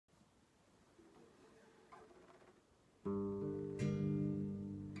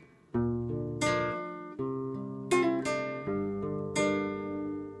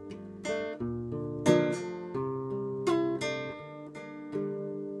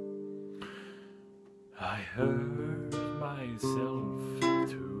hurt myself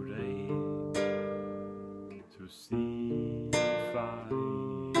today to see if I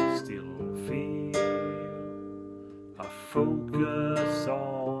still feel a focus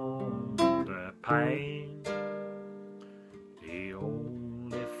on the pain, the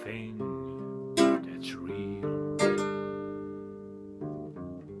only thing that's real.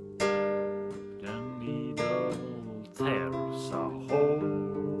 The needle tears a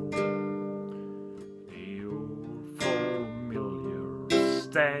hole, the old familiar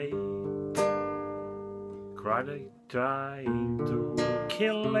state, trying to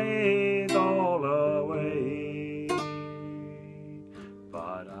kill it all away.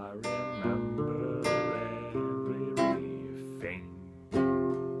 But I remember everything.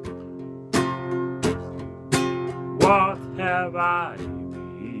 What have I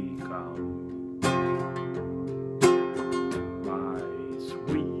become? My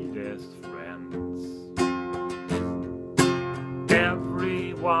sweetest friends,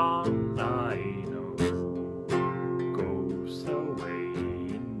 everyone I know goes away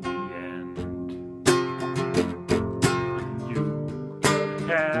in the end. You could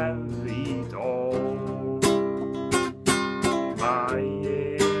have it all, my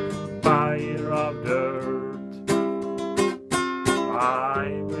empire of dirt. I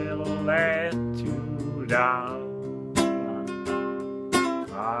will let you down,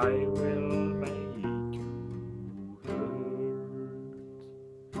 I will make you hurt.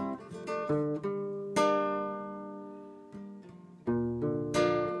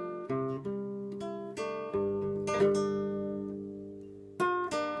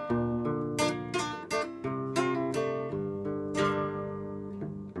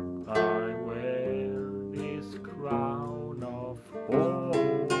 I wear this crown of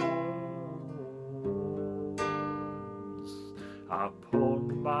thorns upon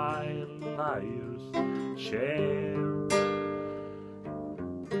my liar's chair,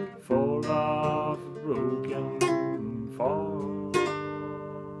 full of broken thoughts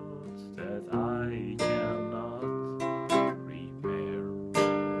that I cannot repair.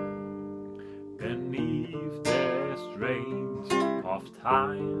 Beneath the strains of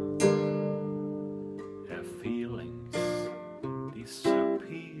time, the feelings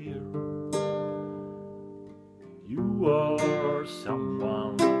disappear. You are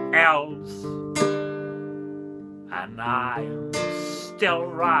someone else, and I'm still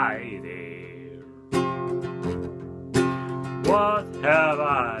right there. What have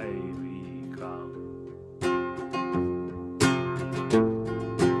I become?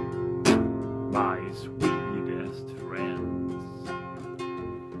 My sweetest friends,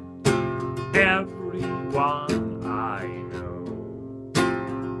 everyone I know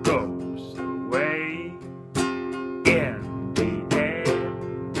goes away in the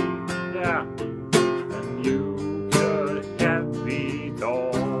end, and you could have it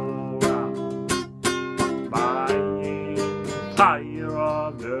all, my empire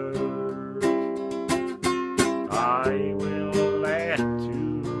of dirt. I will let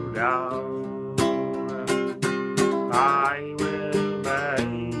you down, I will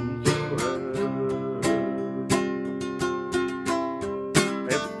make you hurt.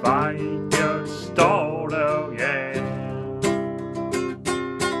 If I could start again,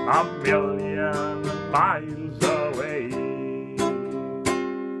 a million miles away,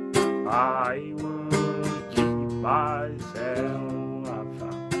 I would keep myself